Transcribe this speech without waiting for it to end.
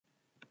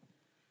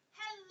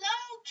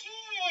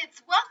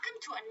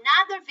to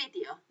another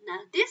video. Now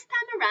this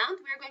time around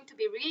we're going to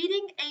be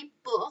reading a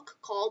book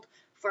called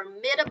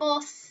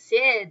Formidable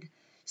Sid.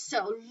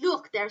 So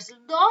look, there's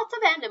lots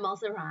of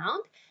animals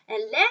around,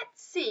 and let's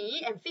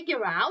see and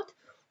figure out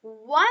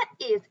what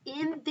is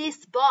in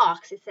this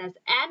box. It says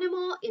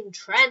animal in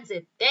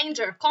transit,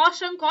 danger,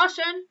 caution,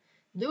 caution,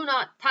 do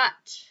not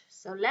touch.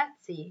 So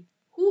let's see,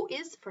 who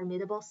is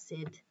Formidable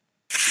Sid?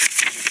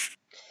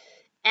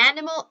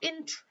 Animal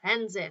in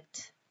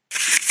transit.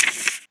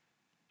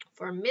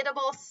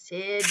 Formidable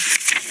Sid.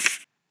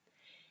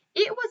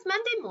 It was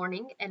Monday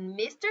morning and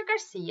Mr.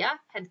 Garcia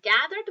had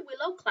gathered the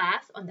Willow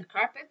class on the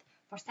carpet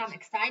for some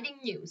exciting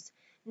news.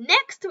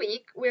 Next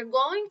week, we're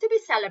going to be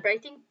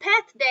celebrating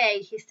Pet Day,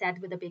 he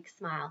said with a big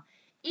smile.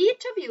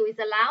 Each of you is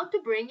allowed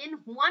to bring in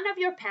one of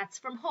your pets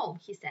from home,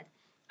 he said.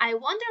 I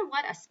wonder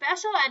what a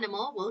special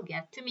animal we'll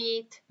get to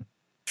meet.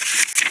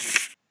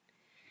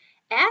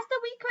 As the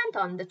week went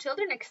on, the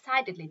children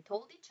excitedly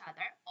told each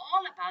other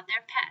all about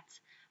their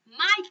pets.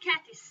 My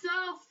cat is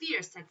so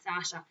fierce, said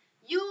Sasha.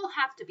 You'll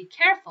have to be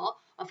careful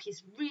of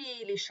his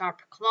really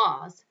sharp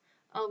claws.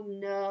 Oh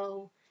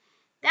no.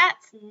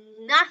 That's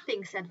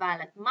nothing, said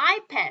Violet. My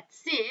pet,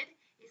 Sid,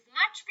 is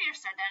much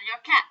fiercer than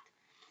your cat.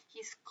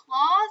 His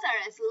claws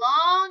are as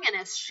long and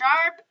as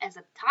sharp as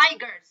a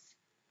tiger's.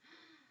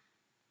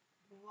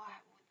 What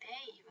would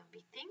they even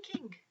be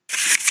thinking?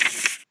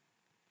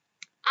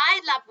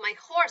 I love my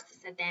horse,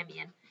 said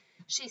Damien.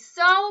 She's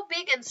so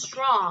big and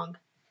strong.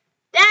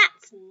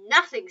 That's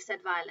nothing,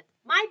 said Violet.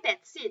 My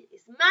pet Sid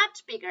is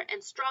much bigger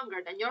and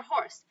stronger than your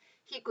horse.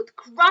 He could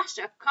crush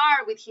a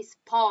car with his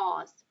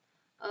paws.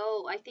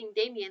 Oh, I think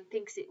Damien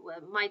thinks it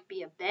might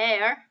be a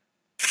bear.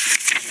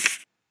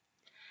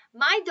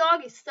 My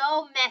dog is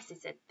so messy,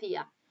 said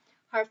Thea.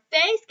 Her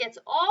face gets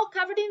all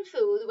covered in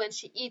food when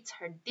she eats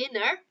her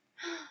dinner.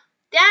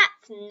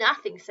 That's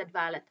nothing, said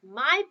Violet.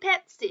 My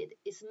pet Sid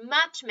is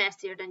much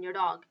messier than your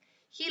dog.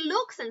 He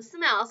looks and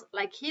smells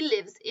like he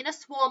lives in a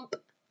swamp.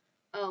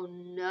 Oh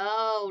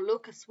no,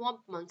 look, a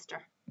swamp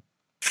monster.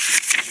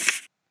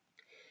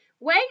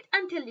 Wait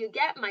until you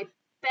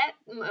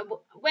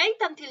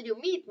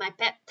meet my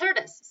pet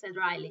Tortoise, said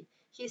Riley.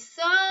 He's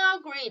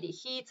so greedy,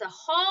 he eats a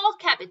whole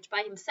cabbage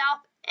by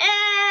himself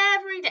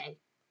every day.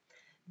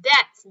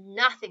 That's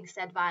nothing,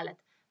 said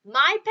Violet.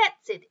 My pet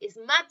Sid is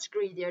much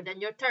greedier than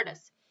your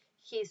Tortoise.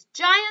 His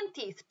giant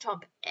teeth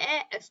chomp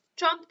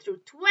through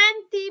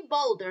 20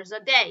 boulders a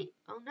day.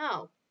 Oh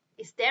no.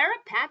 Is there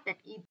a pet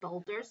that eats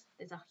boulders?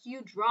 There's a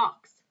huge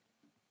rocks.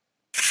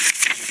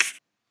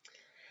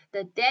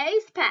 The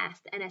days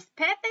passed, and as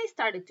Pet Day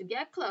started to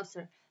get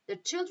closer, the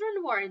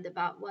children worried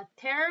about what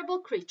terrible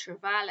creature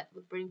Violet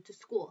would bring to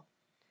school.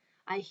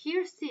 I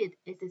hear Sid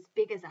is as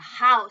big as a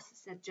house,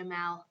 said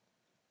Jamal.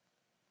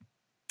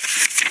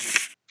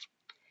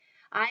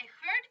 I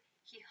heard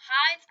he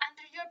hides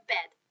under your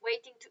bed,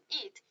 waiting to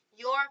eat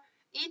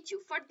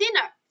you for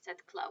dinner,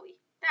 said Chloe.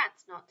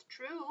 That's not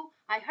true.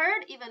 I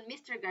heard even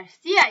Mr.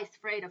 Garcia is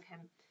afraid of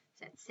him,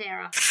 said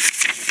Sarah.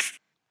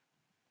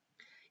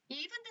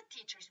 Even the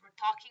teachers were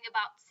talking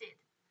about Sid.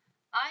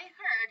 I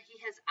heard he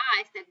has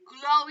eyes that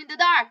glow in the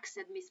dark,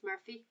 said Miss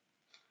Murphy.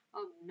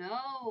 Oh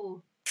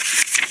no.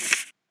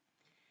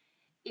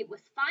 It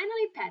was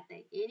finally Pet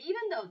Day, and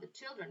even though the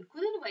children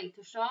couldn't wait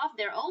to show off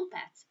their own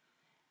pets,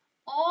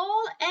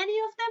 all any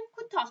of them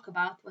could talk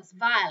about was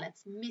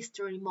Violet's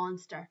mystery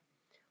monster.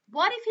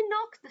 What if he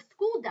knocks the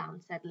school down,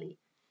 said Lee.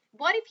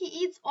 What if he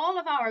eats all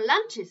of our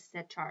lunches,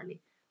 said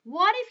Charlie.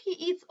 What if he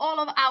eats all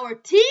of our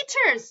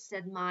teachers,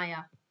 said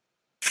Maya.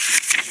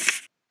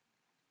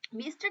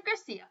 Mr.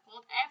 Garcia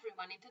called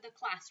everyone into the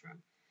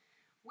classroom.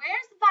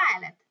 Where's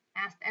Violet?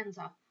 Asked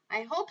Enzo.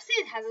 I hope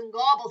Sid hasn't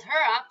gobbled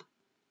her up.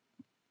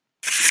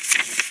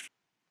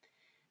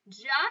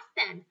 Just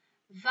then,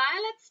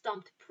 Violet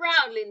stomped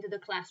proudly into the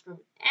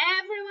classroom.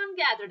 Everyone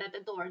gathered at the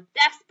door,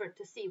 desperate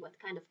to see what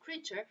kind of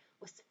creature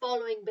was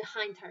following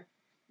behind her.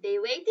 They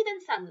waited,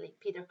 and suddenly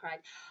Peter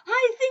cried,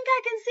 I think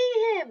I can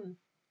see him!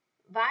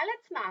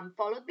 Violet's mom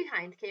followed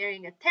behind,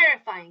 carrying a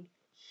terrifying,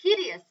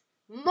 hideous,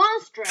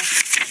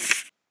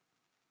 monstrous,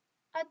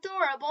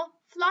 adorable,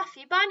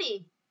 fluffy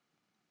bunny.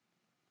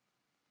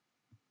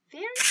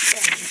 Very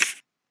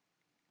strange.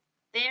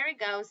 There it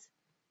goes.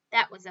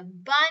 That was a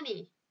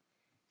bunny.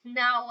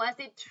 Now, was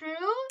it true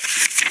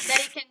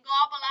that it can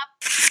gobble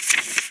up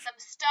some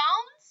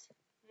stones?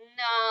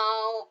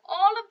 No,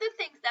 all of the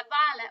things that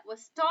Violet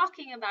was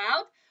talking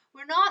about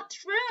were not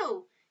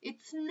true.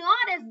 It's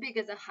not as big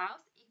as a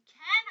house.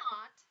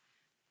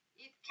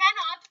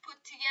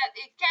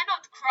 It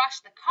cannot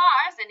crush the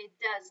cars, and it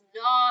does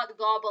not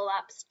gobble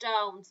up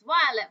stones.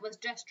 Violet was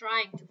just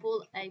trying to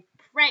pull a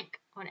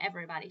prank on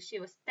everybody. She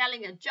was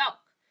telling a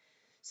joke.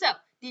 So,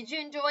 did you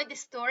enjoy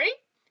this story?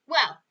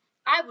 Well,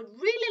 I would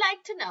really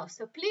like to know,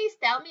 so please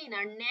tell me in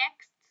our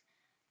next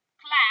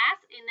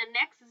class, in the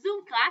next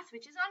Zoom class,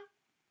 which is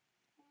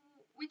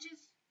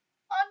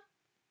on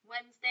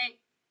Wednesday.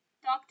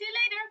 Talk to you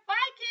later.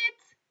 Bye,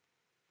 kids.